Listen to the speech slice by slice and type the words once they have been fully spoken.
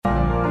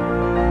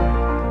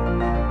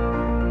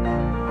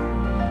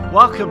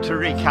Welcome to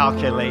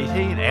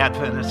Recalculating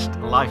Adventist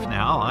Life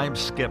Now. I'm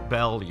Skip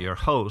Bell, your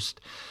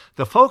host.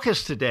 The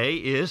focus today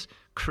is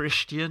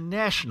Christian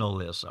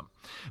nationalism.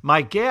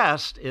 My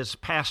guest is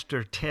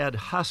Pastor Ted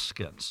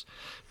Huskins.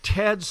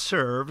 Ted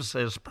serves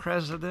as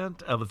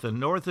president of the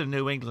Northern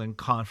New England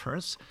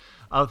Conference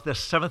of the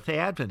Seventh-day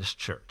Adventist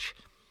Church.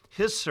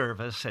 His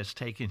service has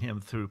taken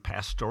him through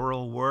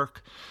pastoral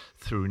work,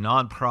 through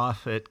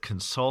nonprofit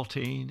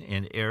consulting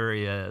in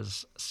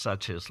areas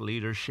such as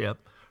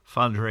leadership,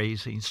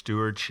 fundraising,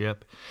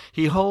 stewardship.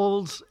 He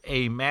holds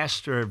a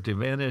Master of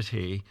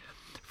Divinity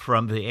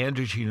from the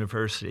Andrews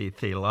University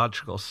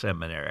Theological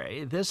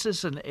Seminary. This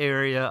is an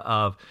area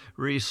of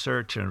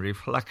research and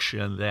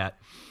reflection that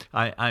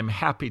I'm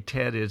happy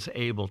Ted is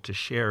able to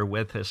share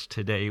with us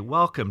today.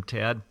 Welcome,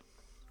 Ted.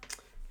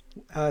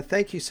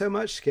 Thank you so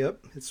much,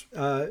 Skip.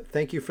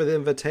 Thank you for the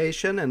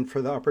invitation and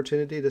for the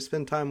opportunity to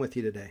spend time with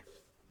you today.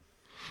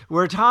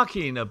 We're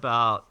talking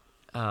about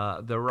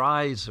the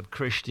rise of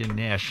Christian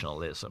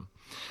nationalism.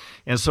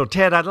 And so,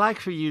 Ted, I'd like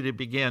for you to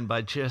begin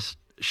by just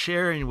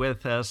sharing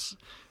with us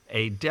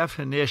a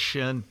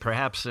definition,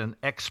 perhaps an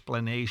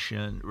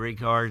explanation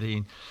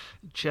regarding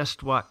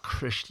just what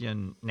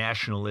Christian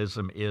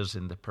nationalism is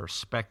in the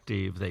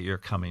perspective that you're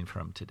coming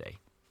from today.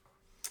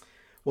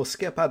 Well,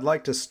 Skip, I'd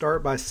like to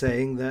start by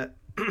saying that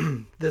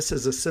this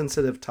is a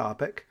sensitive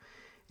topic,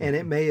 and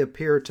it may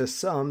appear to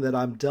some that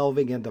I'm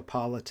delving into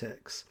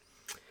politics.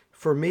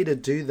 For me to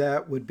do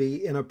that would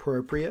be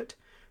inappropriate.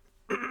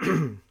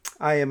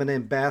 I am an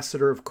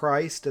ambassador of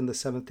Christ in the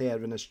Seventh-day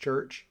Adventist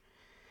Church.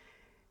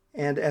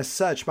 And as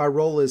such, my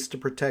role is to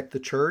protect the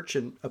church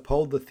and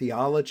uphold the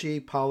theology,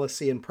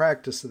 policy, and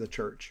practice of the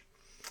church.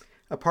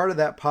 A part of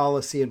that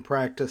policy and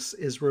practice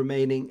is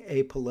remaining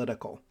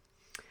apolitical.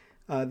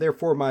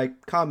 Therefore, my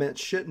comments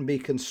shouldn't be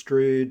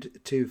construed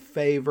to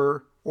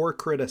favor or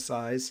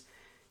criticize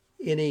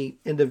any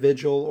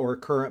individual or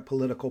current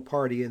political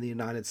party in the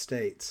United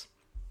States.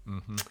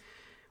 Mm-hmm.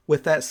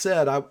 With that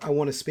said, I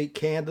want to speak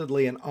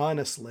candidly and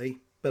honestly,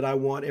 but I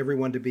want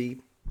everyone to be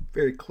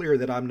very clear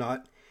that I'm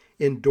not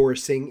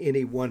endorsing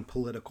any one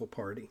political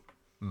party.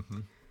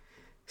 Mm-hmm.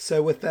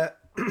 So with that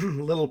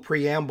little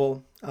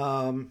preamble,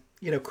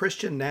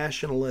 Christian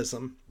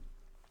nationalism,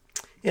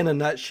 in a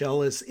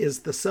nutshell, is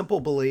the simple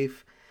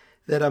belief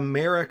that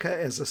America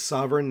as a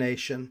sovereign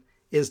nation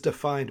is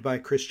defined by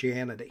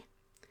Christianity.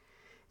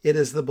 It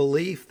is the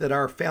belief that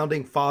our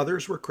founding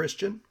fathers were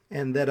Christian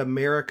and that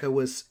America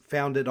was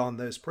founded on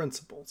those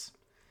principles.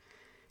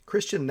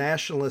 Christian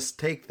nationalists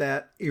take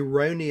that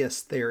erroneous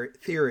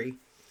theory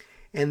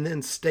and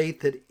then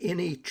state that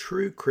any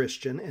true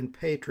Christian and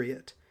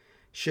patriot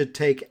should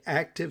take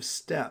active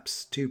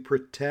steps to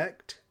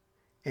protect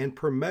and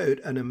promote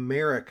an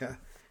America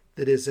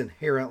that is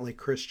inherently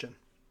Christian.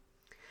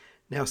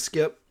 Now,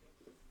 Skip,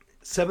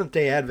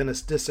 Seventh-day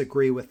Adventists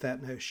disagree with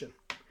that notion.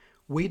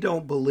 We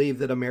don't believe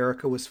that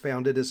America was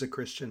founded as a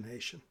Christian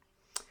nation.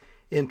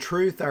 In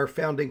truth, our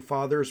founding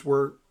fathers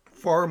were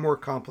far more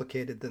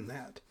complicated than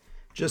that,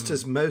 just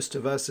as most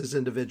of us as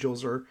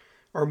individuals are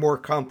more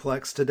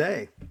complex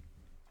today.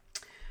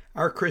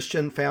 Our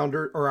Christian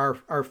founder, or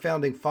our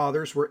founding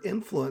fathers, were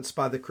influenced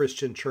by the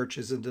Christian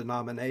churches and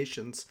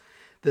denominations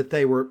that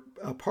they were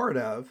a part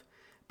of,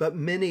 but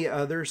many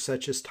others,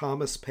 such as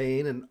Thomas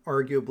Paine and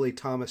arguably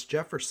Thomas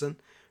Jefferson,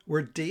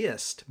 were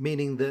deist,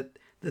 meaning that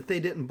they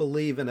didn't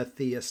believe in a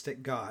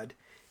theistic God,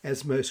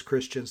 as most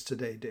Christians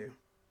today do.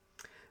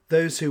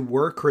 Those who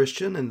were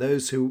Christian and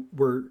those who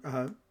were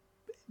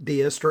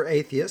deist or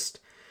atheist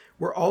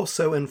were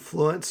also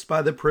influenced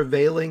by the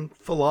prevailing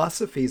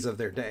philosophies of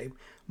their day,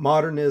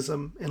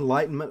 modernism,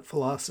 Enlightenment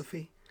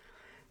philosophy.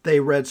 They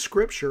read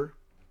Scripture,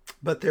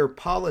 but their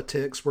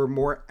politics were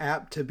more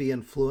apt to be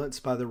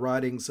influenced by the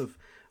writings of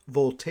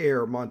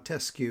Voltaire,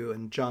 Montesquieu,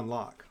 and John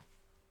Locke.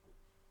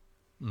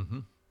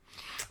 Mm-hmm.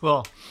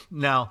 Well,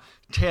 now,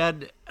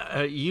 Ted,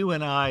 you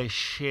and I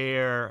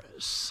share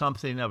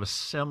something of a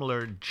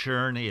similar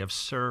journey of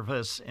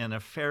service in a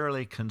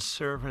fairly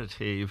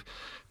conservative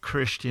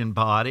Christian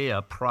body,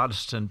 a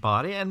Protestant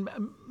body, and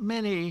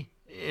many,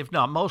 if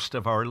not most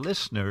of our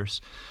listeners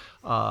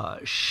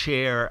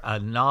share a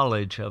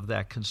knowledge of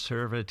that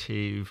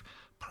conservative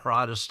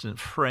Protestant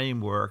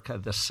framework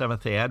of the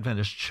Seventh-day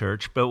Adventist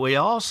Church, but we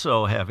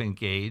also have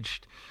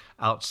engaged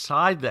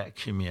outside that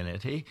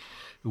community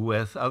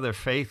with other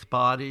faith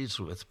bodies,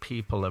 with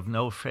people of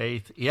no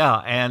faith. Yeah,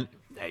 and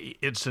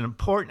it's an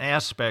important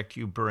aspect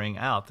you bring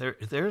out.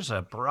 There's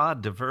a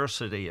broad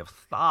diversity of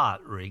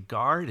thought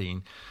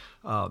regarding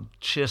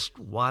just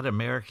what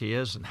America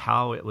is and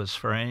how it was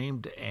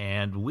framed,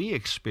 and we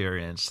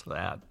experience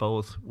that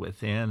both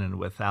within and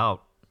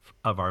without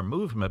of our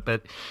movement.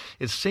 But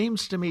it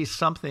seems to me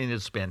something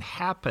that's been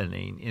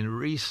happening in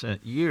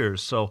recent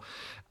years. So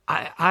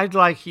I'd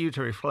like you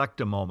to reflect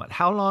a moment.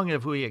 How long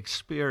have we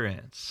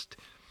experienced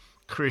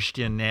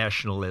Christian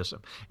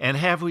nationalism? And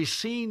have we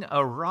seen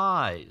a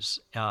rise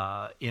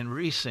in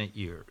recent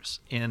years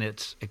in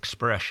its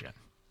expression?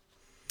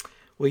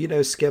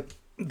 Well, Skip,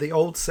 the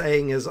old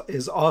saying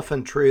is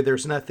often true,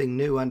 there's nothing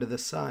new under the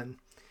sun.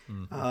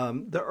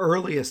 The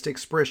earliest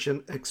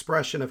expression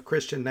of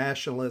Christian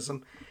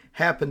nationalism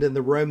happened in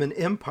the Roman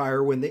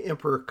Empire when the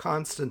Emperor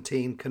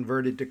Constantine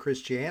converted to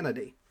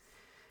Christianity.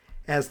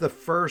 As the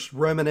first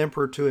Roman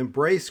emperor to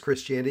embrace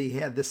Christianity, he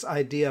had this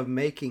idea of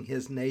making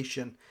his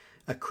nation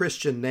a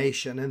Christian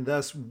nation and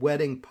thus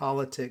wedding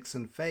politics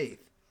and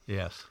faith.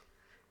 Yes.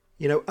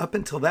 Up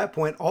until that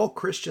point, all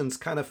Christians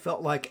kind of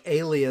felt like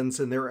aliens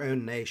in their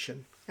own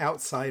nation,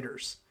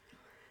 outsiders.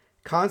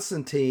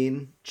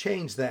 Constantine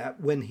changed that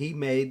when he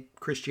made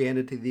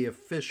Christianity the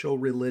official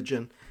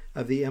religion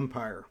of the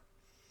empire.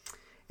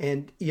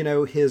 And,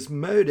 his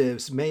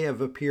motives may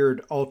have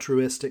appeared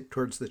altruistic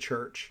towards the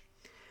church.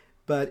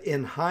 But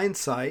in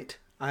hindsight,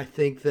 I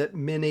think that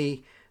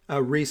many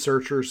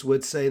researchers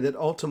would say that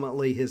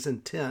ultimately his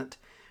intent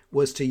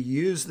was to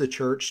use the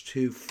church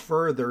to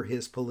further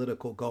his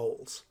political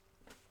goals.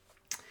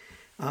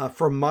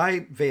 From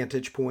my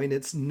vantage point,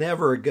 it's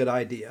never a good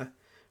idea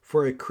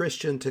for a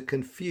Christian to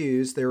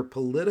confuse their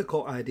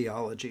political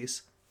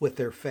ideologies with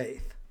their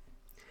faith,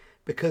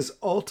 because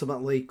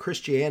ultimately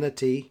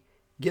Christianity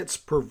gets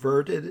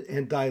perverted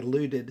and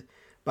diluted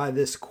by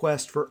this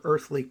quest for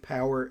earthly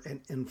power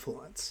and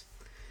influence.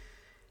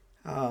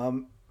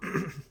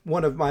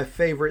 One of my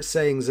favorite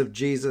sayings of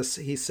Jesus,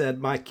 he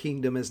said, "My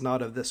kingdom is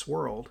not of this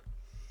world."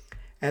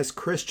 As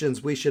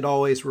Christians, we should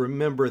always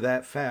remember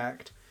that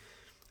fact.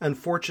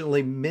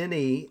 Unfortunately,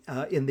 many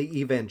in the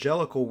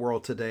evangelical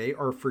world today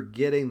are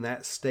forgetting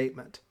that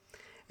statement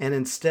and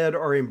instead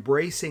are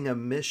embracing a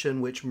mission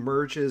which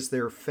merges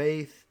their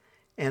faith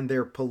and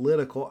their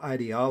political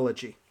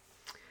ideology.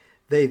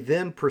 They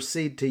then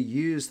proceed to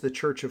use the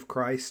Church of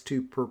Christ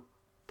to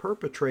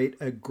perpetrate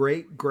a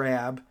great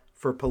grab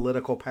for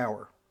political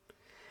power.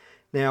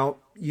 Now,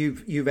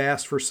 you've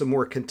asked for some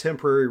more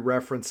contemporary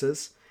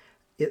references.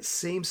 It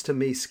seems to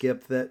me,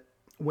 Skip, that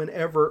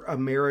whenever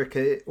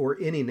America or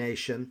any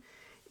nation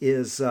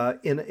is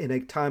in a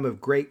time of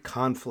great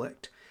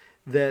conflict,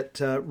 that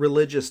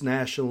religious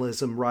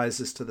nationalism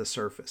rises to the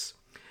surface.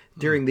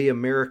 During the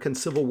American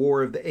Civil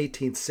War of the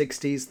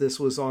 1860s, this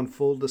was on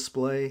full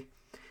display.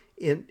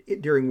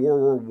 During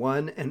World War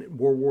I and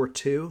World War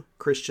II,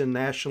 Christian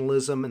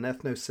nationalism and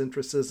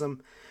ethnocentrism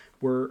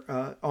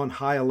were on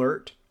high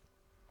alert.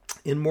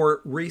 In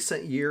more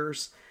recent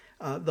years,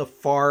 the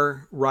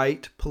far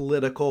right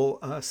political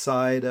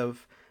side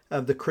of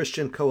the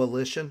Christian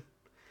coalition,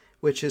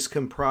 which is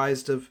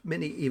comprised of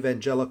many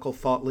evangelical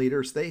thought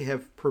leaders, they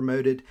have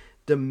promoted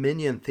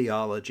dominion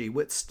theology,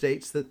 which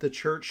states that the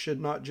church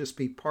should not just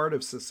be part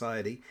of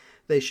society,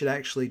 they should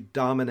actually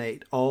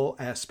dominate all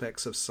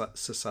aspects of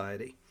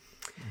society.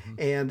 Mm-hmm.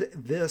 And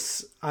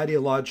this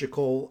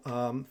ideological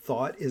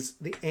thought is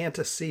the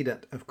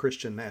antecedent of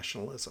Christian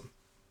nationalism.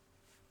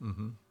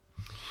 Mm-hmm.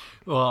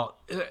 Well,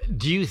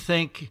 do you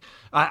think,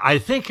 I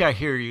think I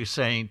hear you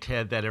saying,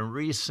 Ted, that in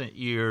recent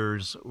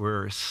years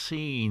we're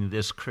seeing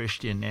this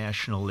Christian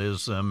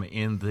nationalism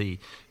in the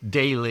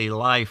daily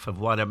life of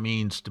what it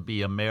means to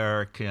be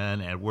American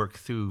and work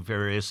through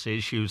various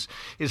issues.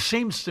 It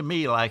seems to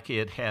me like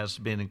it has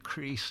been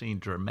increasing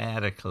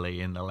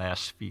dramatically in the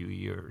last few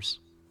years.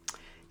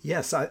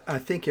 Yes, I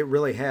think it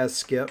really has,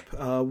 Skip.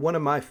 One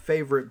of my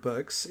favorite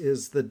books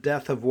is The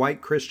Death of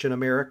White Christian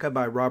America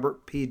by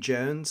Robert P.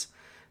 Jones,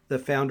 the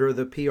founder of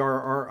the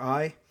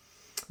PRRI.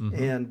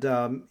 Mm-hmm.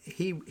 And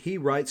he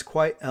writes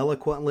quite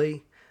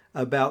eloquently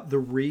about the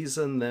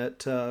reason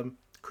that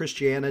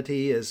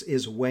Christianity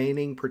is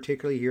waning,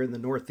 particularly here in the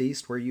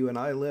Northeast where you and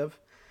I live.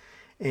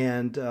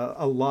 And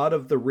a lot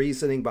of the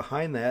reasoning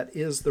behind that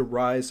is the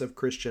rise of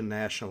Christian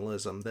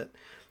nationalism,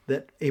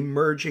 that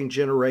emerging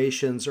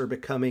generations are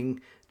becoming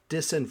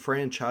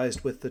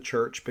disenfranchised with the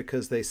church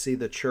because they see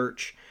the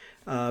church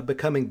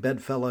becoming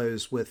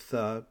bedfellows with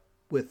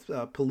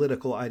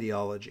political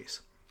ideologies.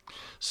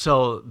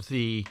 So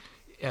the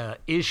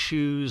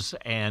issues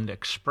and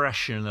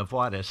expression of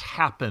what is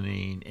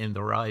happening in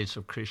the rise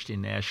of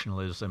Christian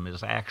nationalism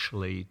is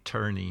actually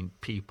turning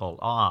people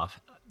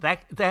off.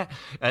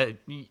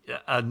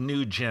 A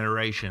new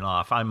generation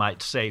off, I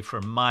might say,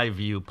 from my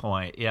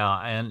viewpoint. Yeah,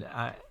 and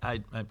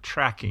I'm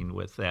tracking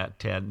with that,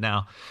 Ted.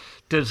 Now,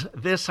 does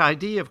this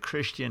idea of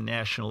Christian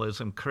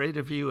nationalism create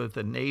a view of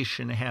the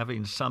nation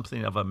having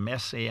something of a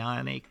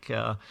messianic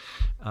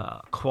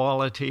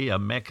quality, a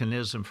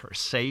mechanism for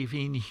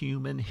saving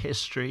human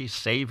history,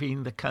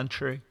 saving the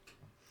country?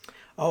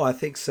 Oh, I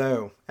think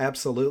so.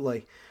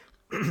 Absolutely.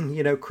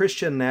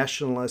 Christian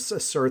nationalists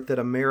assert that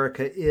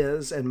America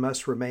is and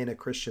must remain a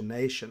Christian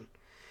nation.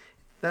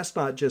 That's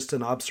not just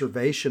an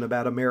observation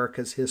about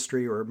America's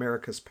history or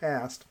America's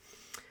past,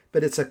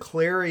 but it's a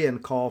clarion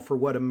call for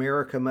what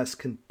America must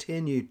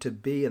continue to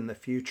be in the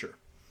future.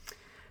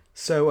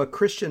 So a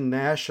Christian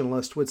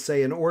nationalist would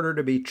say, in order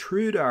to be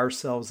true to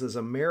ourselves as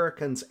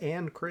Americans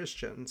and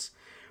Christians,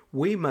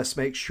 we must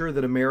make sure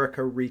that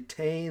America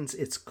retains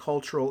its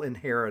cultural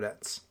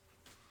inheritance.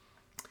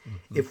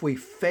 Mm-hmm. If we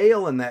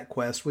fail in that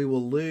quest, we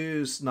will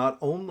lose not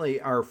only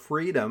our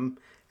freedom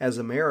as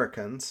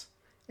Americans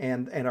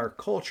and our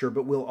culture,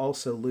 but we'll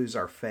also lose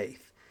our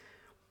faith.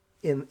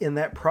 In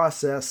that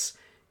process,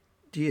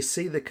 do you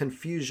see the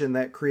confusion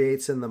that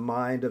creates in the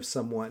mind of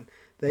someone?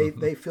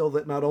 They feel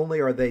that not only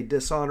are they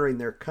dishonoring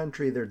their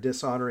country, they're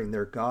dishonoring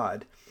their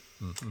God.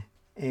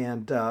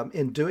 And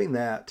in doing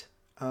that,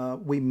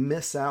 we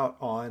miss out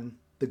on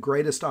the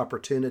greatest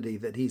opportunity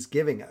that he's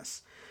giving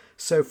us.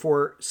 So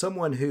for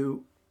someone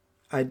who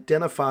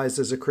identifies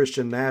as a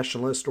Christian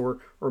nationalist, or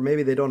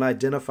maybe they don't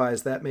identify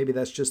as that, maybe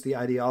that's just the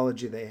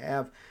ideology they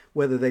have,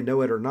 whether they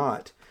know it or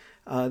not,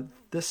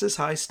 this is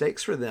high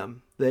stakes for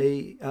them.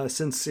 They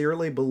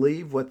sincerely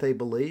believe what they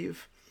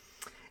believe.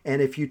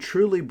 And if you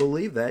truly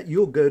believe that,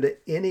 you'll go to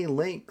any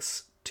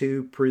lengths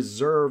to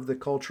preserve the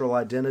cultural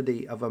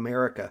identity of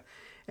America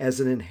as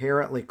an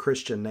inherently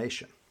Christian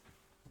nation.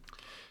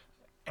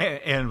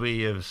 And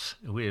we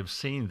have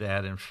seen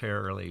that in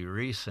fairly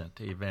recent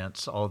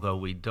events, although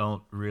we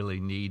don't really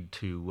need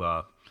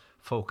to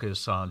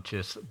focus on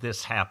just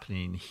this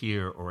happening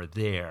here or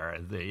there.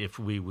 If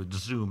we would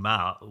zoom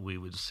out, we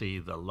would see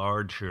the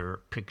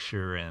larger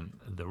picture and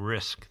the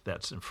risk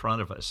that's in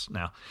front of us.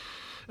 Now,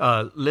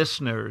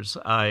 listeners,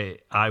 I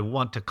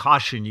want to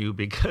caution you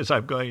because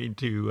I'm going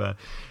to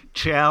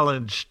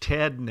challenge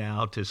Ted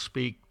now to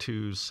speak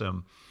to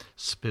some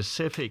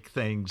specific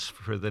things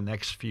for the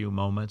next few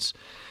moments.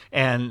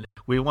 And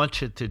we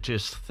want you to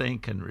just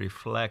think and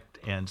reflect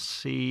and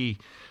see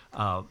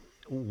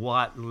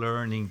what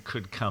learning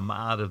could come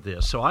out of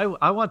this. So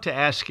I want to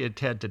ask you,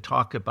 Ted, to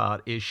talk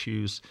about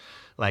issues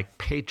like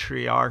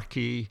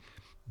patriarchy,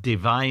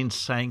 divine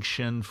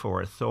sanction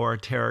for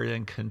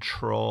authoritarian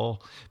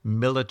control,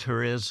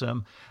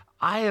 militarism.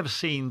 I have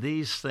seen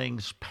these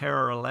things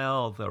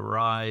parallel the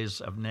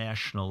rise of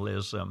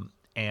nationalism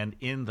and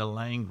in the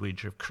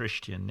language of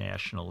Christian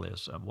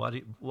nationalism.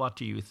 What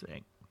do you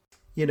think?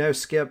 You know,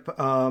 Skip,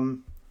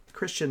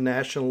 Christian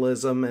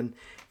nationalism and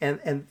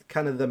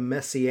kind of the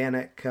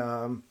messianic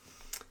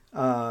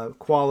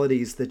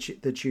qualities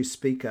that you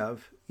speak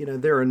of. You know,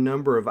 there are a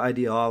number of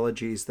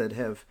ideologies that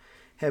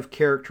have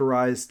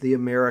characterized the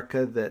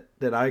America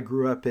that I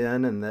grew up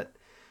in and that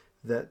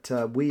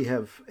we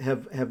have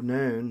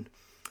known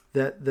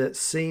that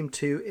seem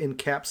to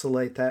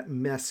encapsulate that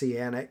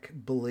messianic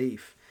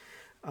belief.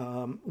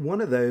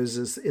 One of those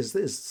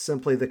is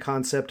simply the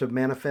concept of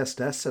manifest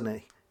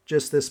destiny,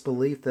 just this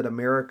belief that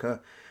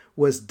America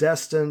was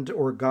destined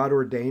or God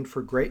ordained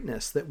for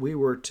greatness, that we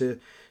were to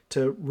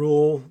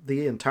rule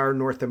the entire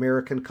North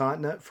American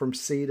continent from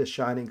sea to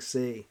shining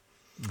sea.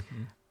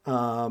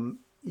 When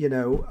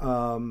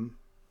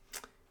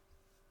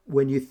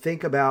you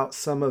think about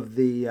some of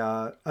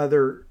the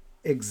other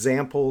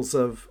examples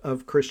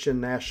of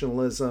Christian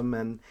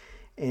nationalism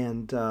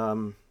and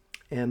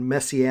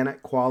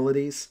messianic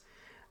qualities,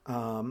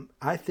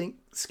 I think,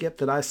 Skip,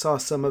 that I saw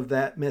some of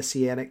that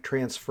messianic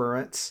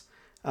transference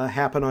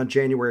happen on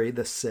January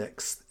the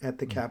 6th at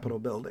the Capitol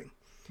building.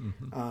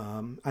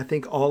 I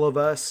think all of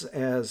us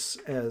as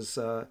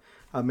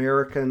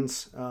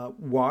Americans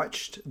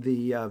watched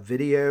the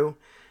video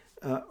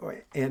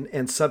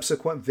and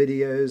subsequent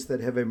videos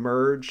that have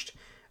emerged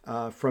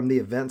from the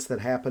events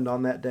that happened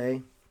on that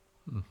day.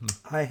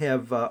 I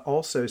have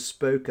also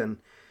spoken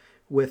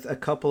with a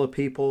couple of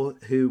people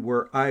who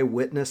were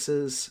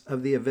eyewitnesses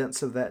of the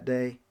events of that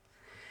day.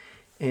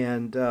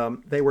 And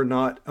they were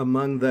not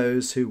among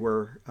those who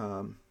were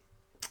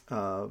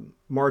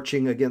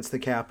marching against the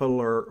Capitol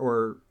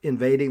or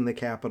invading the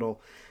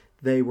Capitol.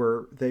 They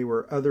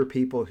were other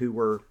people who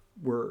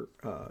were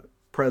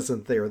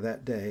present there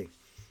that day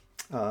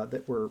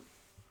that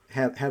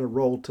had a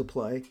role to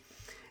play.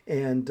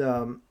 And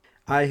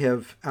I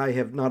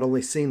have not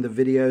only seen the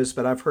videos,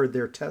 but I've heard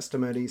their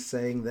testimonies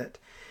saying that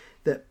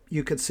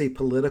you could see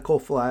political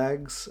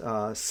flags,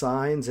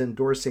 signs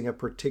endorsing a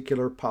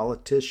particular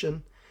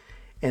politician,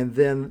 and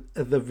then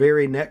the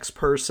very next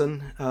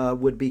person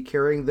would be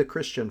carrying the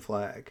Christian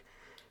flag.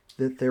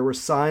 That there were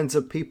signs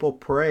of people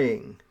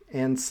praying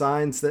and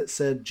signs that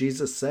said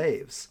Jesus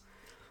saves.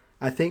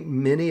 I think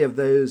many of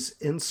those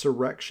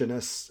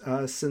insurrectionists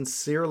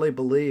sincerely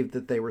believed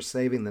that they were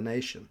saving the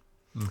nation.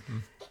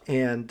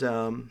 And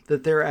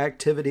that their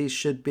activities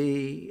should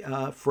be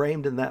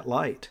framed in that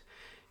light.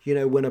 You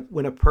know,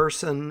 when a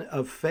person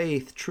of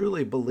faith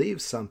truly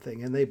believes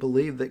something and they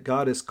believe that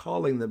God is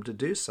calling them to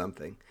do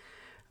something,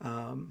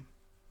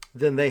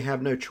 then they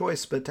have no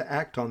choice but to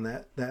act on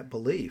that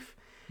belief.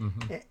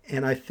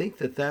 And I think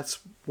that that's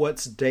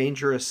what's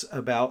dangerous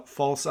about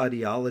false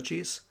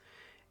ideologies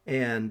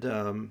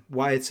and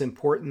why it's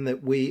important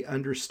that we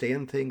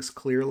understand things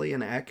clearly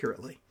and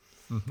accurately.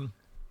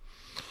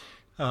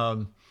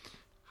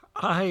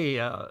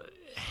 I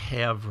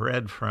have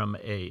read from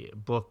a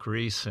book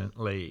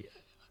recently,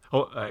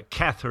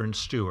 Catherine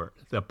Stewart,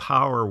 The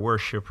Power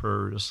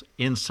Worshippers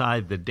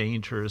Inside the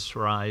Dangerous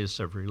Rise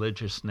of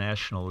Religious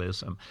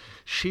Nationalism.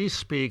 She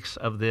speaks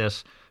of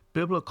this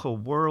biblical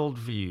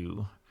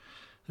worldview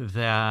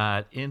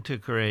that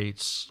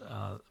integrates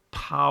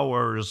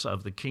powers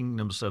of the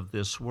kingdoms of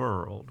this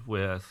world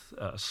with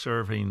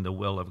serving the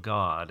will of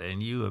God.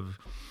 And you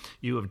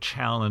have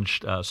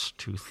challenged us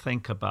to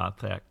think about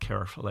that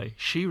carefully.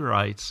 She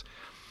writes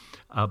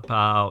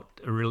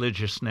about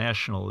religious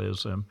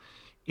nationalism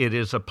It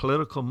is a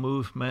political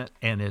movement,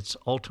 and its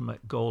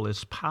ultimate goal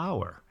is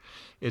power.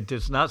 It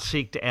does not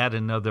seek to add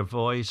another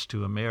voice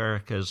to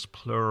America's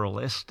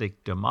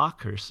pluralistic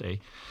democracy,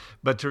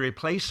 but to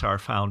replace our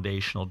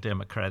foundational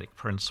democratic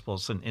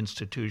principles and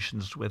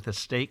institutions with a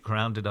state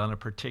grounded on a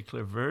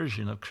particular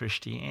version of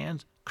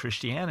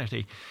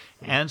Christianity,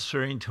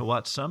 answering to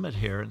what some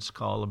adherents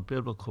call a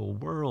biblical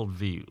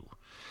worldview.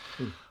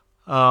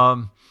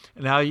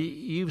 Now,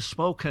 you've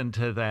spoken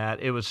to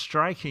that. It was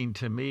striking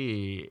to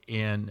me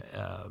in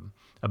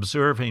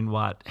observing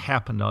what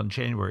happened on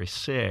January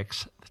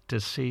 6th to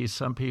see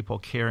some people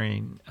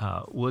carrying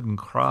wooden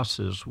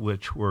crosses,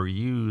 which were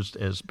used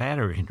as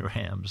battering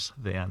rams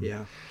then.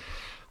 Yeah.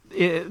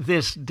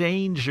 This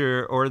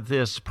danger or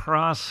this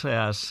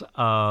process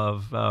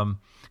of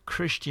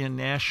Christian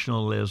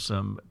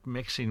nationalism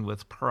mixing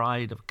with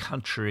pride of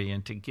country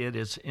and to get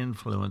its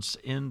influence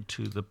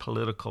into the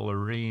political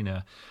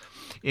arena.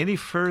 Any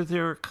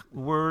further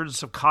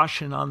words of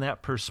caution on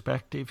that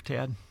perspective,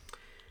 Ted?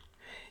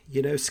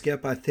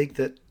 Skip, I think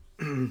that,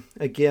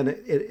 again,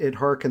 it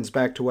harkens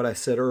back to what I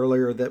said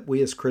earlier, that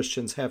we as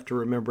Christians have to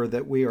remember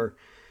that we are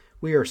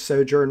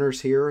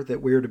sojourners here,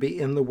 that we are to be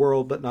in the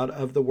world but not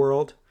of the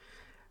world.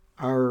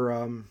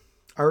 Our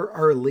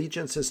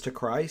allegiance is to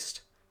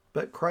Christ,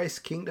 but Christ's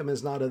kingdom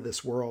is not of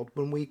this world.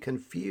 When we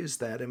confuse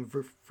that and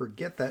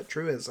forget that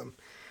truism,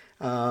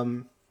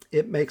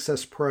 it makes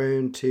us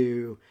prone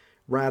to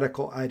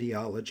radical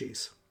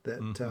ideologies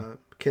that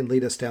can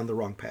lead us down the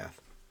wrong path.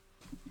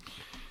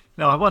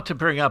 Now, I want to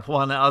bring up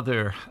one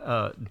other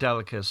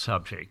delicate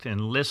subject.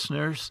 And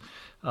listeners,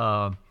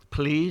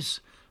 please,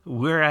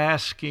 we're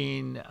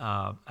asking,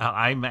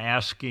 I'm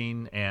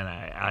asking, and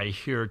I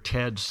hear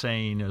Ted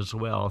saying as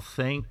well,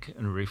 think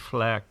and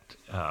reflect,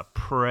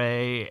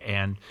 pray,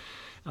 and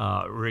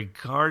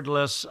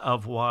regardless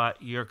of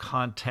what your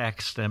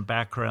context and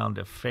background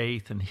of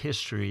faith and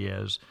history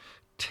is,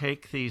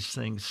 take these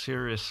things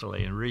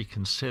seriously and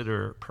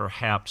reconsider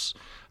perhaps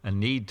a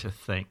need to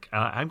think.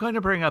 I'm going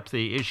to bring up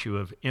the issue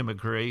of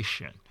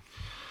immigration.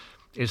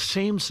 It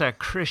seems that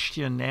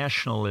Christian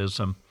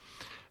nationalism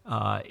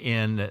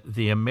in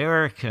the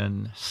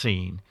American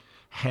scene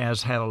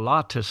has had a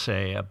lot to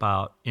say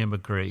about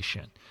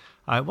immigration.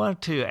 I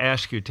want to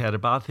ask you, Ted,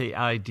 about the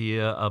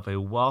idea of a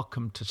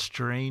welcome to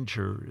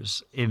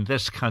strangers in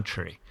this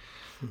country.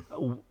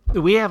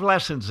 We have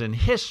lessons in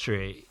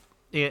history.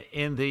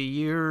 In the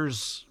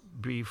years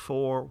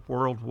before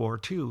World War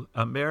II,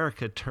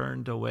 America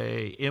turned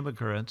away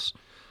immigrants,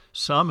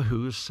 some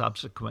who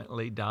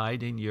subsequently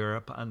died in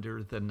Europe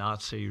under the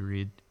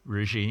Nazi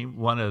regime.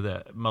 One of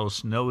the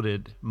most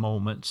noted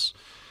moments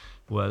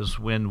was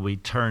when we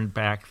turned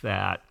back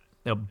a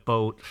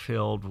boat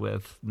filled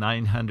with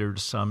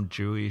 900-some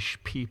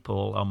Jewish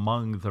people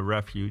among the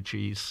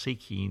refugees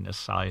seeking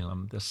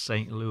asylum, the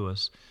St.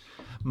 Louis,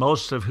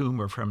 most of whom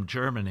are from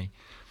Germany.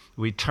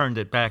 We turned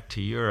it back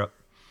to Europe.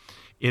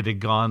 It had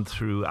gone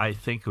through, I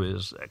think it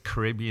was a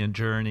Caribbean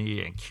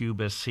journey and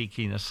Cuba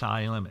seeking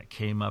asylum. It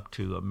came up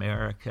to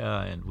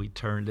America, and we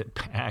turned it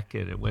back,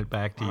 and it went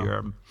back to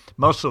Europe.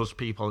 Most of those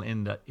people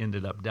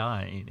ended up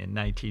dying in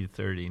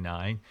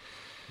 1939.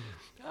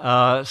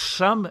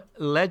 Some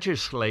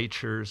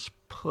legislatures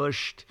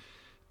pushed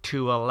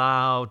to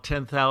allow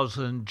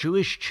 10,000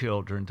 Jewish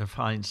children to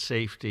find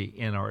safety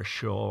in our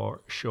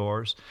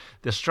shores.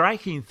 The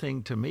striking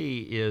thing to me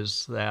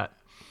is that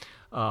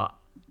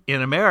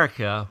in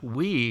America,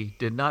 we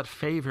did not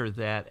favor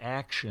that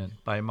action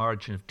by a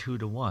margin of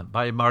 2-1.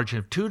 By a margin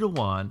of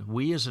 2-1,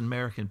 we as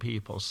American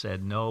people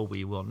said, no,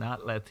 we will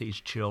not let these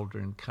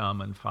children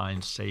come and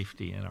find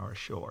safety in our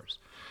shores.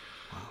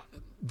 Wow.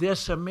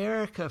 This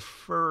America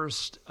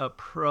First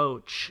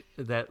approach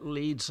that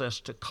leads us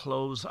to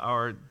close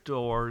our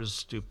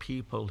doors to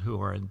people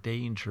who are in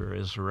danger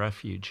as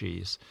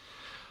refugees,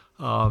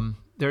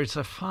 there's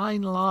a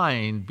fine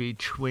line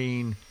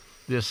between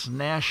this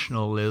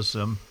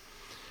nationalism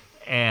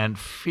and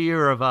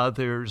fear of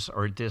others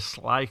or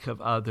dislike of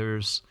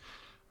others.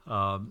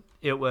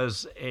 It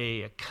was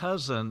a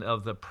cousin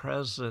of the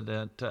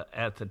president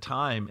at the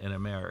time in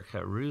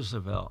America,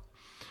 Roosevelt,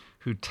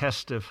 who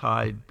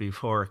testified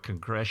before a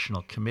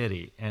congressional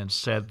committee and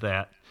said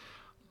that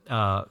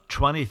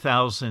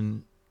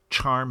 20,000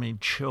 charming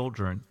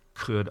children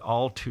could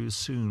all too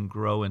soon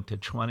grow into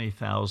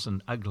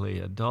 20,000 ugly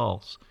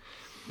adults.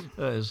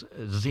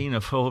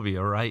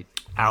 Xenophobia right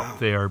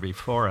out there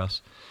before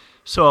us.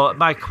 So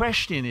my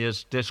question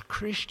is, does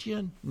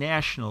Christian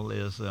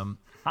nationalism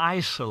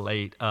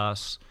isolate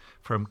us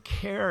from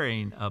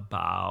caring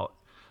about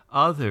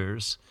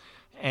others?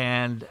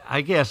 And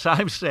I guess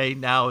I'm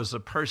saying now as a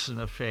person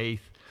of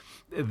faith,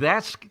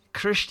 that's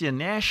Christian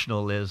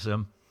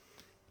nationalism,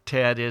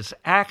 Ted, is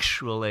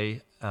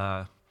actually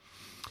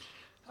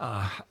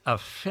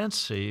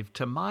offensive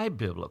to my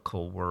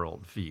biblical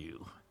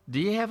worldview. Do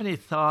you have any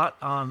thought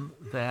on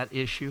that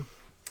issue?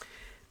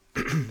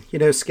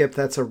 Skip,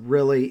 that's a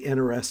really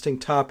interesting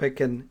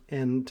topic, and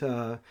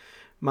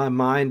my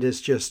mind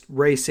is just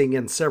racing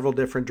in several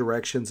different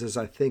directions as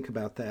I think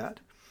about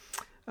that.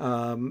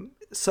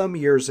 some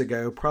years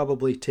ago,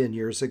 probably 10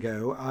 years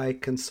ago, I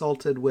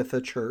consulted with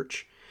a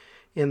church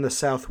in the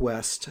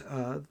Southwest.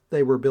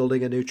 They were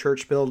building a new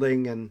church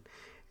building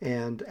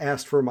and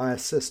asked for my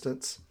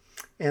assistance.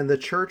 And the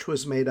church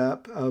was made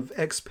up of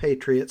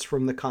expatriates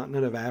from the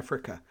continent of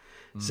Africa,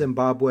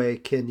 Zimbabwe,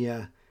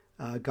 Kenya,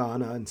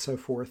 Ghana, and so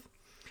forth.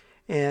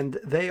 And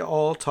they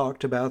all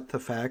talked about the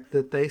fact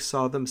that they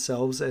saw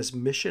themselves as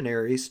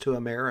missionaries to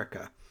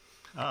America.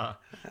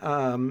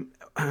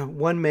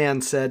 One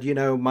man said,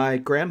 my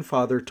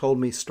grandfather told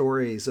me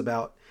stories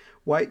about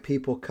white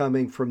people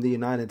coming from the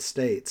United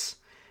States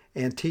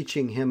and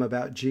teaching him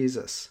about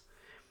Jesus.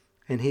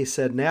 And he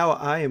said, now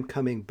I am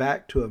coming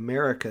back to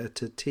America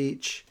to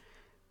teach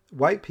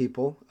white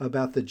people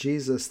about the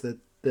Jesus that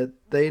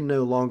they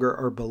no longer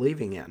are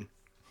believing in.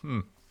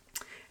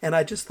 And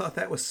I just thought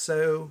that was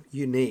so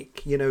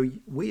unique.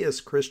 We as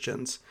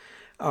Christians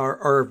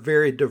are a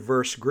very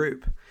diverse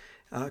group.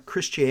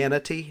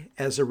 Christianity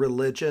as a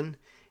religion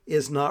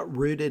is not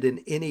rooted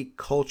in any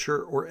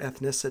culture or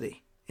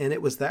ethnicity. And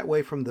it was that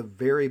way from the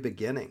very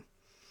beginning.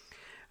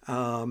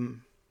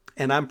 And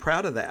I'm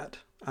proud of that.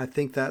 I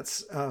think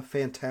that's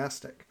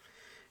fantastic.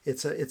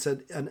 It's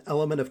an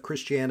element of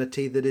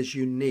Christianity that is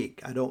unique.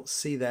 I don't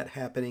see that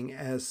happening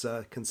as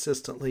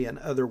consistently in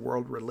other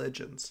world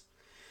religions.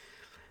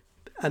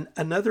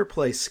 Another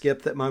place,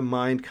 Skip, that my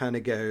mind kind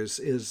of goes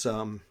is,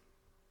 I'm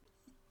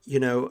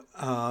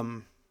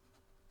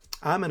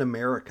an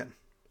American.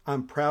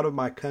 I'm proud of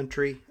my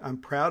country. I'm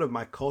proud of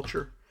my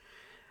culture.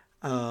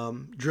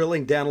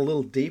 Drilling down a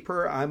little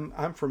deeper,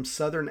 I'm from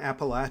Southern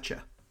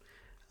Appalachia.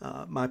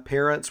 My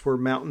parents were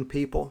mountain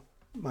people.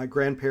 My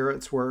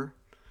grandparents were.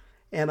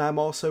 And I'm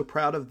also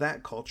proud of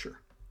that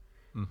culture.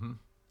 Mm-hmm.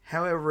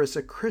 However, as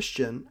a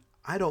Christian,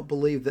 I don't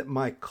believe that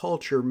my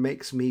culture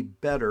makes me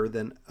better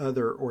than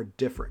other or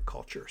different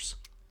cultures.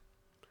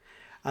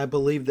 I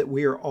believe that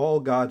we are all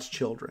God's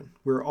children.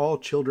 We're all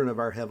children of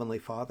our Heavenly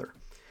Father.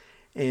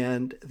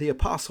 And the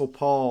Apostle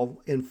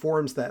Paul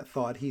informs that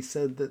thought. He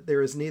said that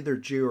there is neither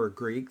Jew or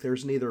Greek,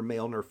 there's neither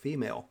male nor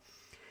female.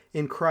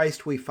 In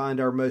Christ we find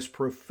our most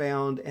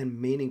profound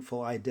and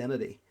meaningful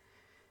identity.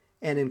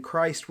 And in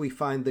Christ we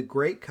find the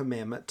great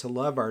commandment to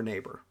love our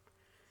neighbor.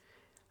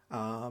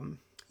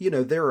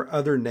 There are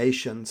other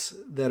nations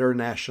that are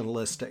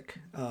nationalistic.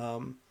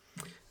 The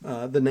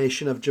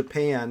nation of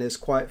Japan is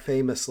quite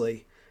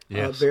famously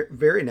very,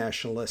 very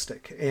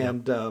nationalistic.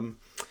 And,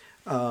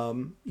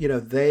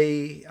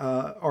 they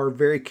are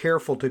very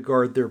careful to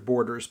guard their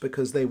borders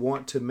because they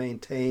want to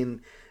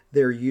maintain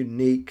their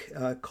unique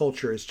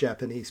culture as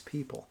Japanese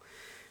people.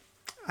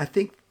 I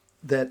think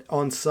that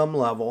on some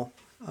level,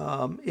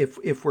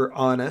 if we're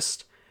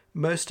honest,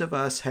 most of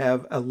us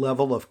have a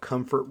level of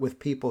comfort with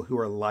people who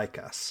are like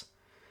us.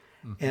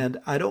 Mm-hmm.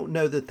 And I don't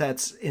know that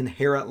that's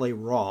inherently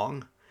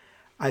wrong.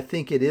 I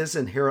think it is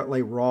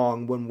inherently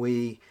wrong when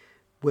we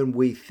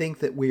think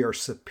that we are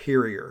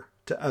superior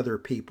to other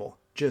people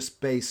just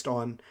based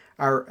on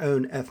our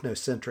own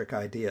ethnocentric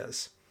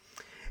ideas.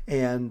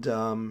 And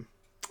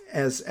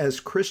as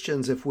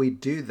Christians, if we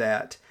do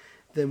that,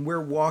 then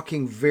we're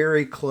walking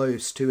very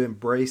close to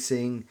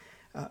embracing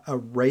a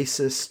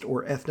racist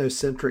or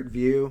ethnocentric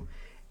view.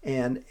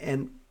 And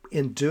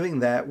in doing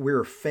that,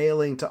 we're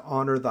failing to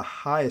honor the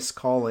highest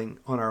calling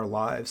on our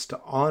lives, to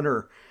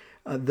honor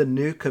the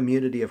new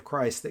community of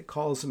Christ that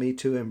calls me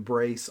to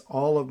embrace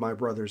all of my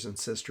brothers and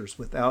sisters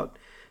without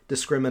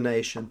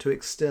discrimination, to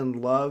extend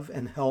love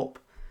and help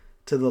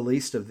to the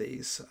least of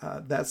these.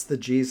 That's the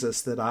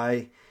Jesus that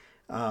I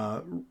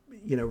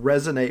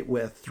resonate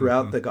with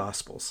throughout the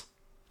Gospels.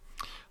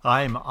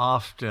 I'm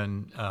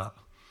often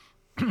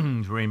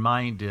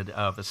reminded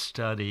of a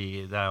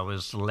study that I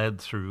was led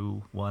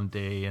through one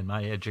day in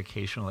my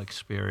educational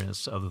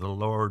experience of the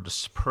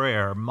Lord's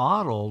Prayer,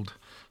 modeled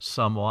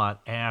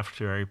somewhat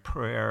after a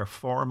prayer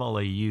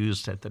formerly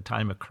used at the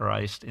time of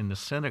Christ in the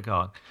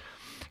synagogue.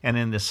 And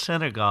in the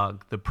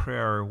synagogue, the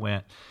prayer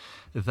went,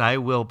 "Thy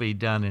will be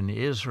done in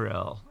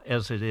Israel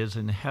as it is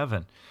in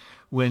heaven."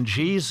 When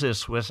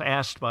Jesus was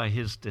asked by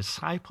his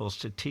disciples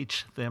to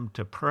teach them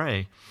to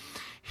pray,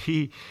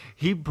 he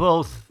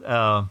both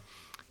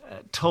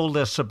told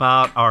us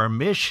about our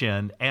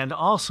mission and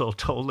also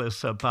told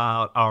us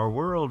about our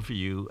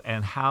worldview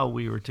and how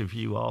we were to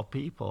view all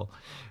people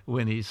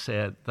when he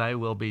said, "Thy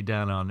will be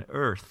done on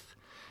earth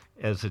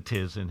as it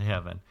is in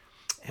heaven."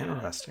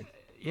 Interesting.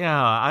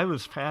 Yeah, I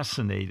was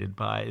fascinated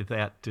by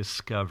that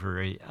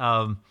discovery.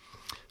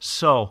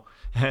 So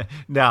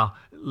now,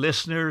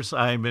 listeners,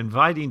 I'm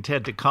inviting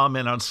Ted to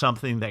comment on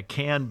something that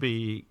can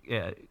be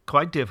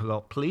quite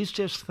difficult. Please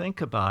just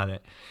think about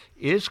it.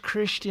 Is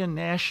Christian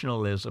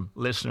nationalism,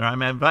 listener,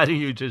 I'm inviting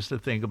you just to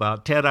think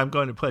about, Ted, I'm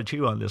going to put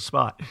you on the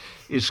spot.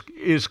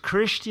 Is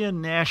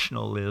Christian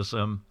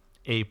nationalism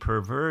a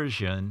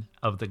perversion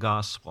of the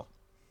gospel?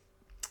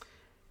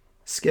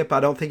 Skip, I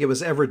don't think it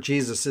was ever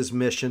Jesus'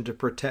 mission to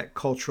protect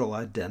cultural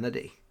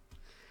identity,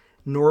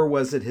 nor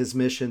was it his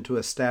mission to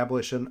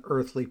establish an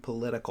earthly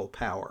political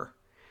power.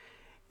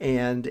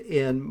 And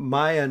in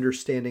my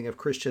understanding of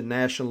Christian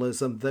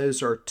nationalism,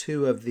 those are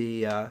two of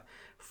the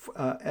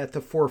at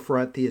the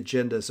forefront the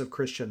agendas of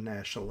Christian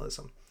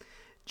nationalism.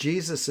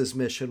 Jesus'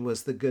 mission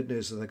was the good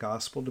news of the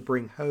gospel, to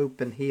bring hope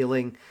and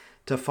healing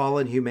to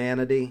fallen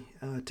humanity,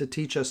 to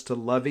teach us to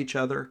love each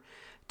other,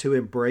 to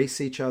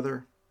embrace each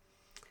other.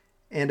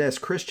 And as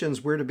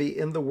Christians, we're to be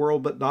in the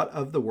world, but not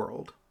of the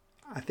world.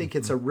 I think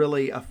it's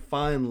a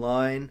fine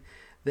line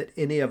that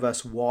any of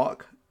us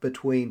walk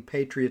between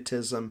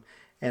patriotism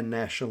and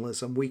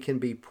nationalism. We can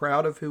be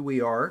proud of who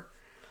we are,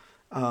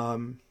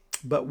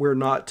 but we're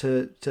not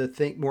to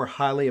think more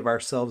highly of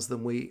ourselves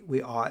than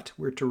we ought.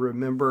 We're to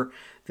remember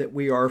that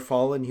we are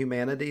fallen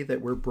humanity,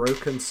 that we're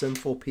broken,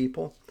 sinful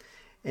people,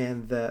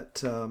 and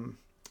that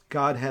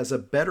God has a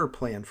better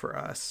plan for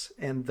us.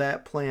 And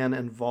that plan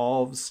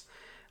involves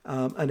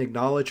an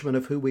acknowledgement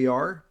of who we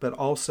are, but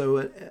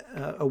also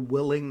a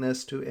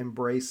willingness to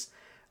embrace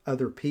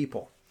other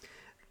people.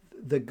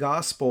 The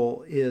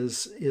gospel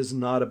is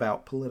not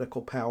about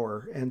political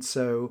power, and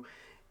so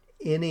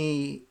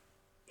any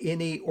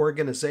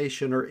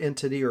organization or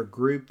entity or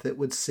group that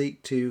would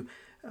seek to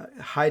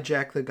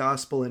hijack the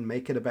gospel and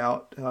make it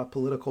about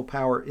political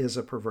power is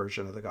a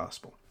perversion of the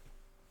gospel.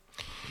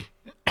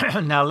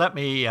 Now let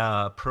me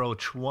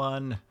approach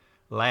one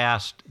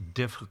last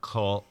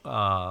difficult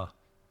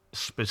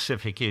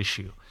specific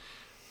issue.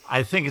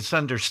 I think it's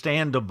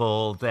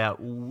understandable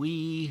that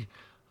we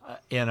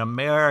in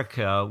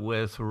America,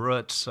 with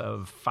roots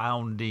of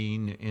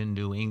founding in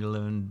New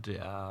England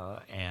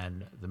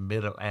and the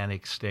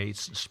Mid-Atlantic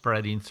states,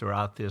 spreading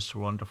throughout this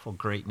wonderful,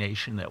 great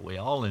nation that we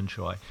all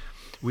enjoy,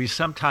 we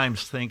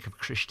sometimes think of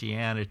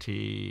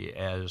Christianity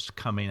as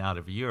coming out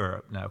of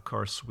Europe. Now, of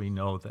course, we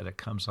know that it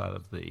comes out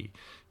of the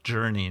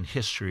journey and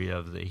history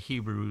of the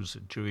Hebrews,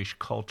 the Jewish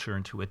culture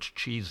into which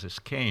Jesus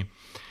came.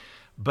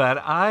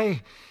 But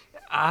I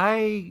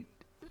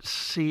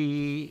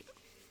see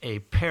a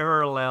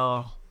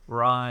parallel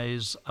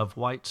rise of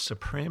white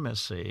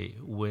supremacy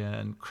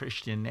when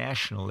Christian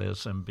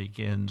nationalism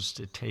begins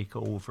to take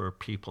over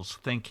people's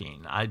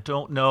thinking. I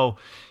don't know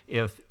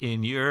if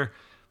in your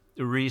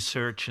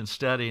research and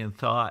study and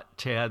thought,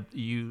 Ted,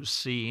 you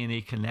see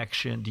any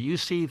connection. Do you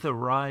see the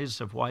rise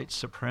of white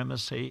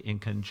supremacy in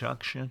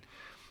conjunction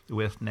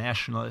with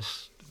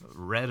nationalist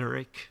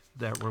rhetoric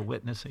that we're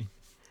witnessing?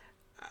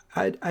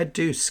 I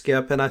do,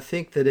 Skip, and I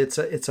think that it's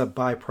a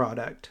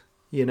byproduct.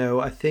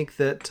 I think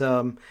that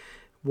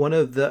one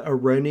of the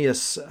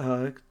erroneous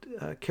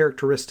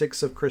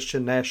characteristics of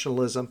Christian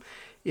nationalism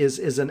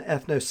is an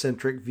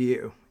ethnocentric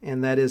view,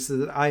 and that is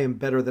that I am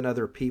better than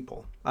other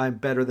people. I'm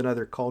better than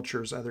other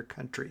cultures, other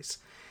countries.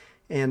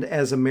 And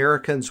as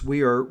Americans,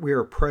 we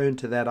are prone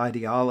to that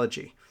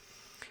ideology.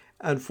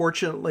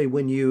 Unfortunately,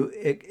 when you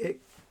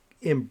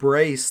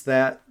embrace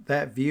that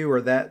view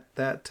or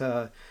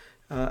that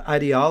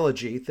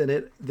ideology, then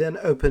it then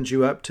opens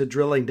you up to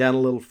drilling down a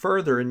little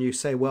further, and you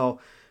say, well,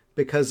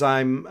 because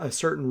I'm a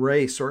certain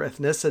race or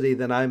ethnicity,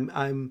 then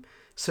I'm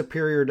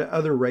superior to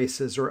other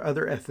races or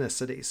other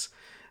ethnicities.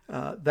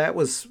 That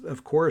was,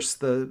 of course,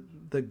 the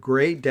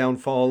great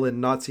downfall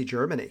in Nazi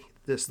Germany,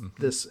 this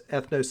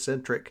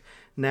ethnocentric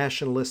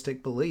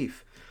nationalistic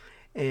belief.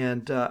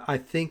 And I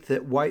think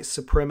that white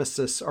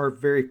supremacists are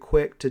very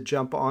quick to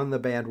jump on the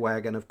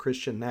bandwagon of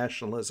Christian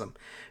nationalism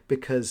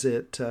because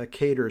it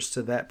caters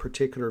to that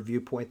particular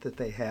viewpoint that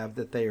they have,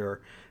 that they are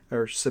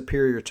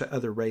superior to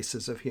other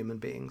races of human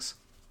beings.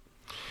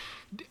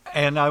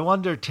 And I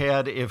wonder,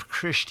 Ted, if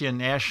Christian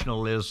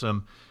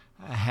nationalism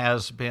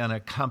has been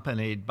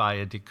accompanied by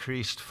a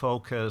decreased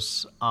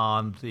focus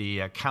on the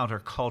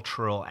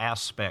countercultural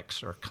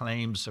aspects or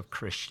claims of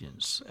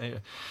Christians.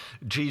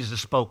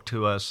 Jesus spoke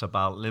to us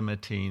about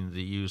limiting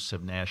the use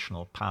of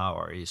national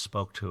power. He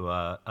spoke to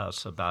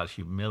us about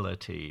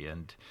humility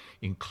and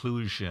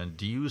inclusion.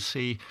 Do you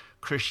see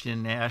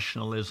Christian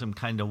nationalism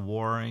kind of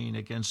warring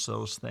against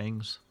those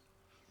things?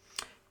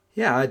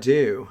 Yeah, I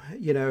do.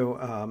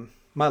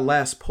 My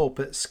last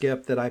pulpit,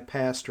 Skip, that I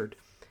pastored,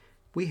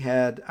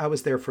 I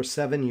was there for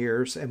 7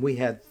 years, and we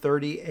had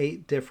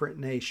 38 different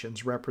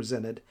nations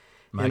represented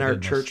in our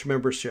church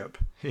membership.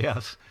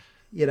 Yes.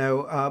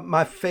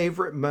 My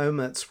favorite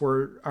moments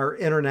were our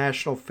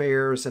international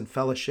fairs and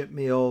fellowship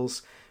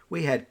meals.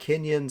 We had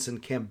Kenyans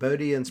and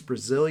Cambodians,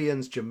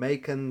 Brazilians,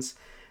 Jamaicans,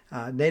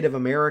 Native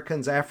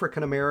Americans,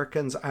 African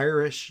Americans,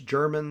 Irish,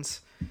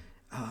 Germans.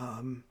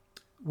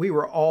 We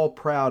were all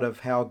proud of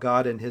how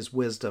God in his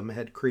wisdom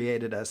had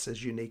created us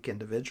as unique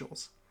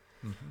individuals.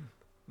 Mm-hmm.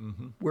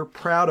 Mm-hmm. We're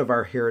proud of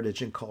our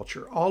heritage and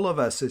culture. All of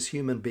us as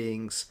human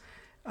beings,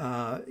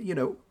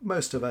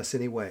 most of us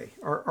anyway,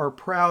 are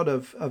proud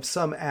of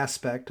some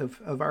aspect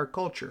of our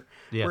culture.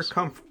 Yes.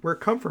 We're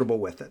comfortable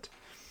with it.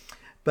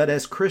 But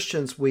as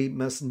Christians, we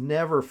must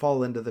never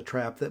fall into the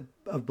trap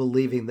of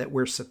believing that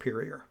we're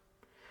superior.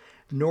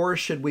 Nor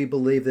should we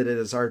believe that it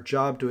is our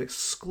job to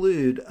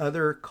exclude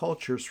other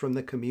cultures from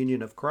the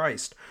communion of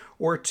Christ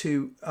or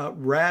to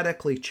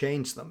radically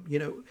change them.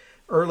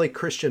 Early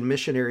Christian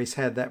missionaries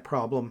had that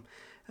problem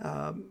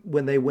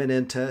when they went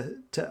into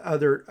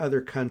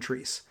other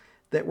countries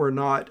that were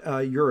not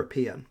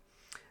European.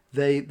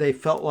 They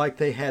felt like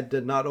they had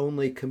to not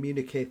only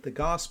communicate the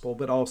gospel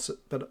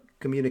but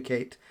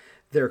communicate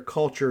their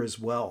culture as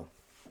well.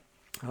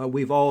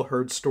 We've all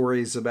heard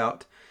stories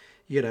about,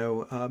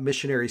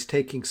 missionaries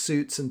taking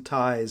suits and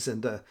ties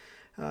into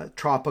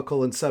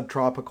tropical and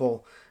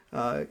subtropical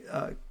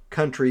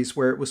countries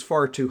where it was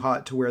far too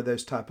hot to wear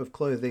those type of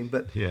clothing.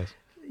 But, Yes.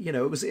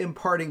 it was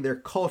imparting their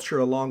culture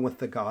along with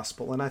the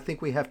gospel. And I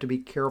think we have to be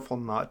careful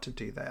not to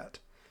do that.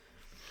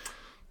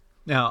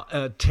 Now,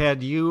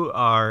 Ted, you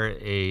are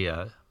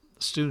a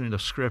student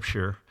of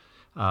Scripture,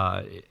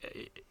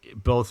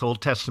 both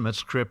Old Testament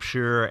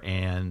Scripture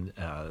and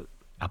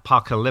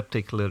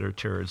apocalyptic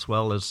literature, as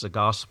well as the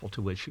gospel,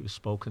 to which you've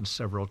spoken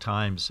several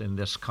times in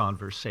this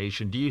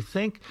conversation. Do you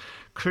think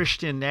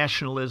Christian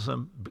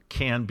nationalism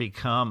can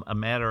become a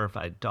matter of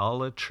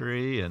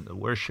idolatry and the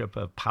worship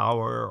of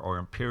power or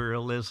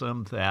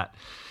imperialism that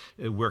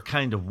we're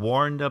kind of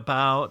warned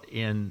about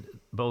in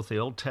both the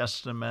Old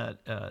Testament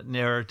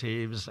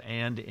narratives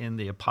and in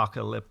the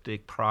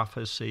apocalyptic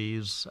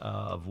prophecies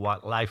of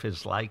what life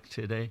is like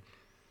today?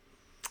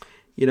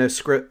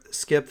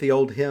 Skip, the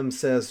old hymn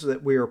says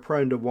that we are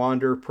prone to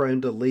wander,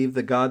 prone to leave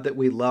the God that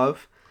we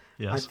love.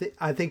 Yes.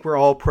 I think we're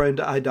all prone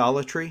to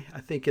idolatry.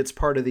 I think it's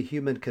part of the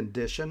human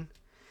condition.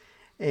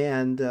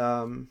 And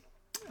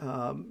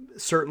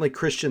certainly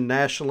Christian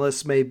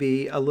nationalists may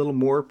be a little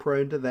more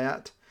prone to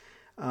that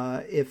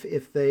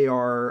if they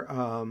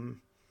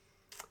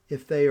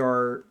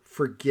are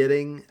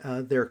forgetting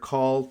their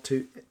call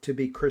to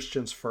be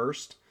Christians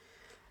first.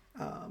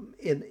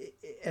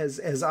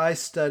 As I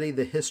study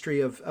the history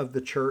of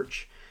the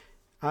church,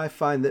 I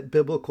find that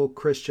biblical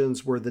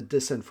Christians were the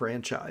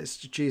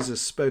disenfranchised. Jesus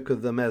spoke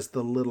of them as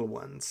the little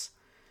ones.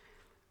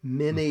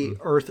 Many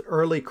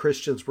early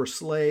Christians were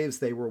slaves.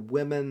 They were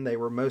women. They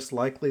were most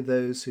likely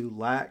those who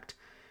lacked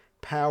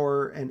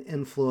power and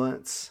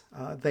influence.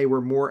 They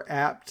were more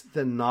apt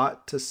than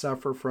not to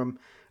suffer from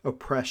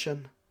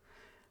oppression.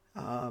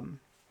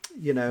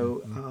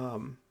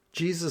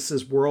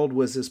 Jesus's world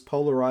was as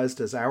polarized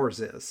as ours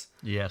is.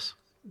 Yes.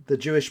 The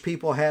Jewish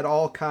people had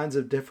all kinds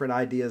of different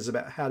ideas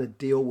about how to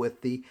deal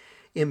with the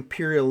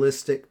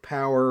imperialistic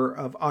power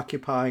of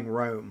occupying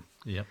Rome.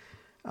 Yep.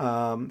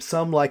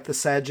 Some, like the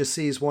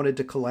Sadducees, wanted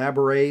to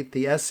collaborate.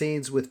 The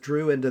Essenes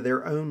withdrew into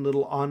their own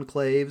little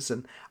enclaves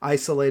and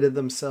isolated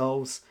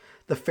themselves.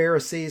 The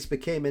Pharisees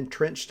became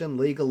entrenched in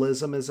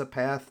legalism as a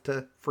path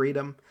to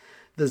freedom.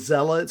 The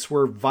Zealots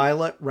were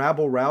violent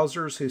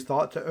rabble-rousers who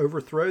thought to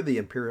overthrow the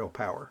imperial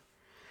power.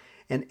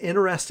 And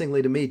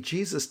interestingly to me,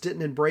 Jesus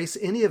didn't embrace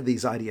any of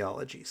these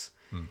ideologies.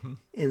 Mm-hmm.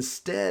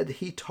 Instead,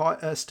 he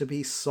taught us to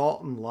be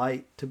salt and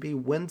light, to be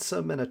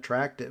winsome and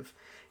attractive,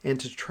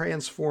 and to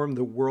transform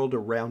the world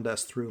around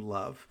us through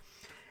love.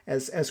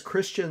 As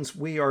Christians,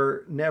 we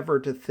are never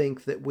to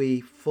think that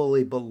we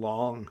fully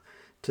belong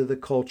to the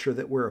culture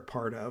that we're a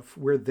part of.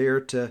 We're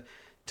there to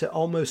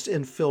almost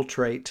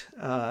infiltrate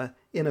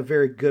in a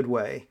very good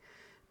way,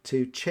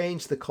 to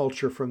change the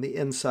culture from the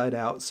inside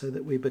out so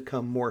that we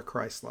become more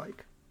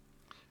Christ-like.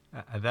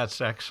 That's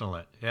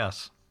excellent.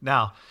 Yes.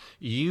 Now,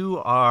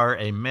 you are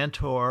a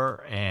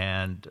mentor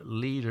and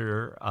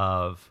leader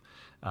of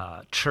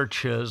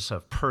churches,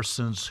 of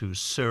persons who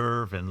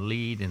serve and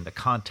lead in the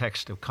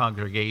context of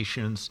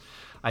congregations.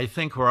 I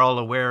think we're all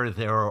aware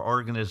there are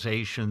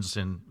organizations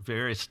in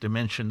various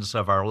dimensions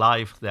of our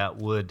life that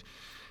would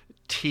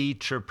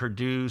teach or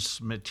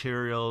produce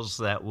materials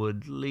that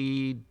would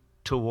lead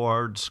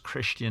towards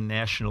Christian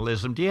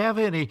nationalism. Do you have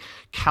any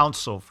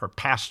counsel for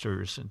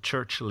pastors and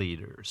church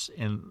leaders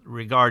in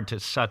regard to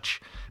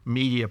such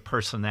media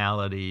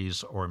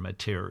personalities or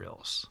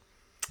materials?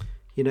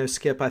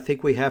 Skip, I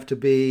think we have to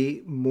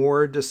be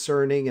more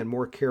discerning and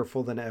more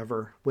careful than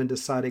ever when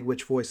deciding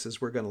which voices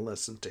we're going to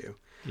listen to.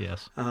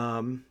 Yes.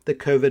 The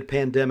COVID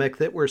pandemic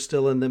that we're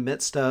still in the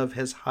midst of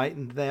has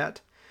heightened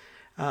that.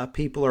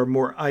 People are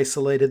more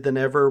isolated than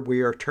ever.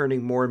 We are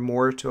turning more and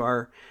more to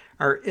our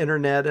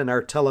internet and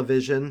our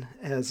television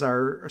as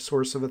our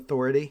source of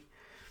authority.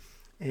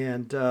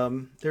 And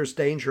there's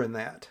danger in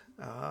that.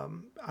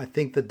 I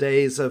think the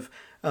days of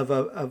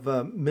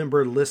a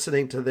member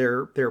listening to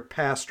their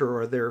pastor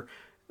or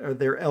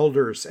their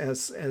elders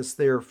as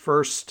their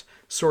first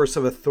source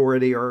of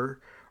authority are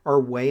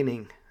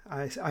waning.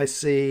 I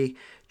see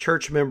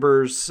church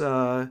members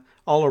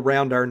all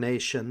around our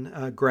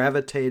nation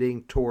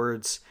gravitating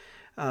towards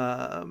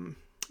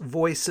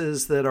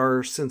voices that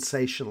are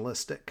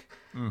sensationalistic,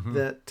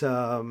 that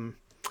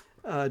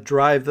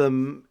drive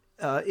them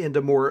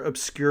into more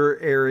obscure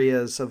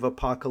areas of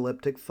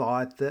apocalyptic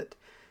thought that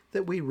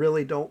we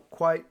really don't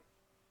quite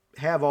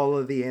have all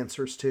of the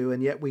answers to,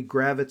 and yet we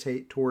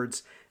gravitate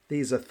towards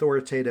these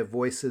authoritative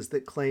voices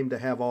that claim to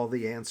have all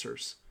the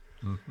answers.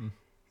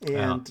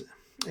 And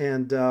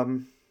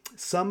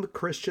some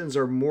Christians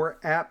are more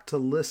apt to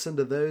listen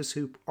to those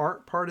who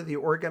aren't part of the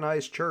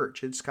organized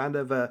church. It's kind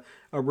of a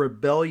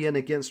rebellion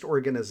against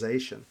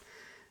organization.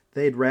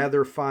 They'd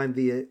rather find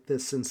the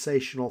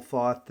sensational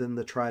thought than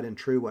the tried and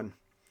true one.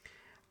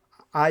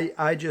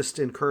 I just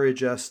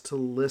encourage us to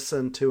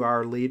listen to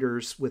our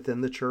leaders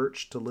within the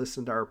church, to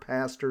listen to our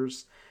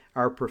pastors,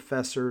 our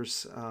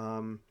professors,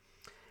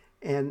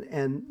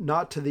 and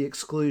not to the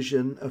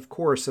exclusion, of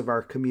course, of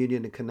our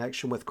communion and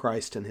connection with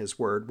Christ and His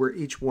Word. We're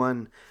each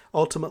one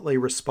ultimately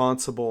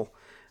responsible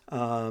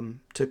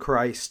to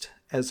Christ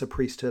as a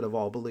priesthood of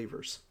all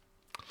believers.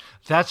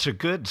 That's a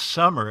good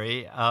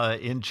summary.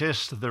 In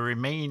just the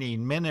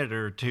remaining minute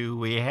or two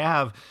we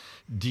have,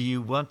 do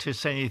you want to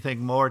say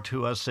anything more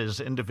to us as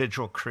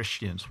individual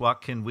Christians?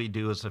 What can we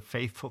do as a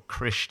faithful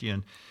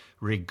Christian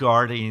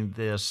regarding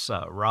this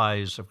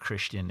rise of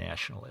Christian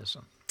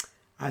nationalism?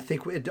 I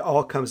think it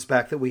all comes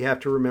back that we have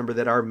to remember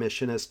that our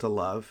mission is to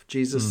love.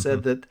 Jesus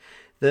said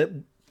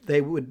that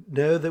they would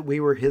know that we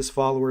were His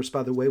followers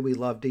by the way we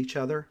loved each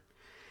other.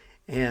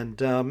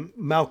 And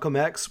Malcolm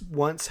X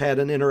once had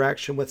an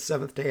interaction with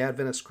Seventh-day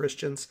Adventist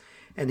Christians,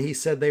 and he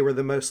said they were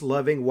the most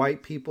loving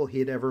white people he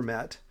had ever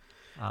met.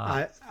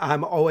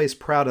 I'm always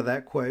proud of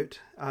that quote.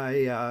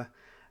 I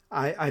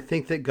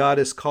think that God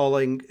is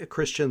calling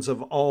Christians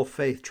of all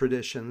faith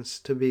traditions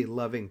to be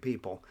loving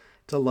people,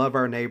 to love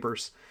our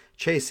neighbors.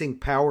 Chasing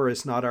power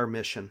is not our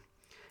mission.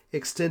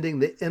 Extending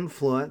the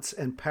influence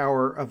and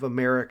power of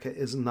America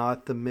is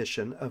not the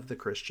mission of the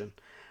Christian.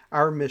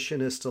 Our mission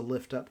is to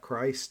lift up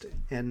Christ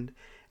and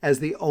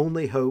as the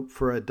only hope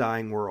for a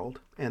dying world.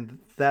 And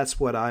that's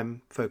what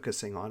I'm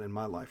focusing on in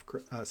my life,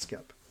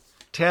 Skip.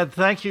 Ted,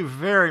 thank you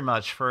very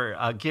much for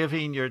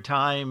giving your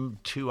time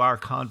to our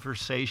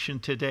conversation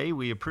today.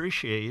 We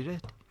appreciate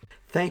it.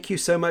 Thank you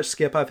so much,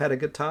 Skip. I've had a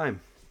good time.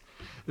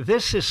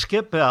 This is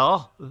Skip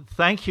Bell.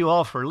 Thank you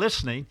all for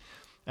listening.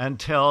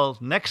 Until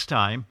next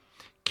time,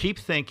 keep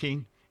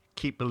thinking,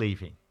 keep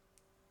believing.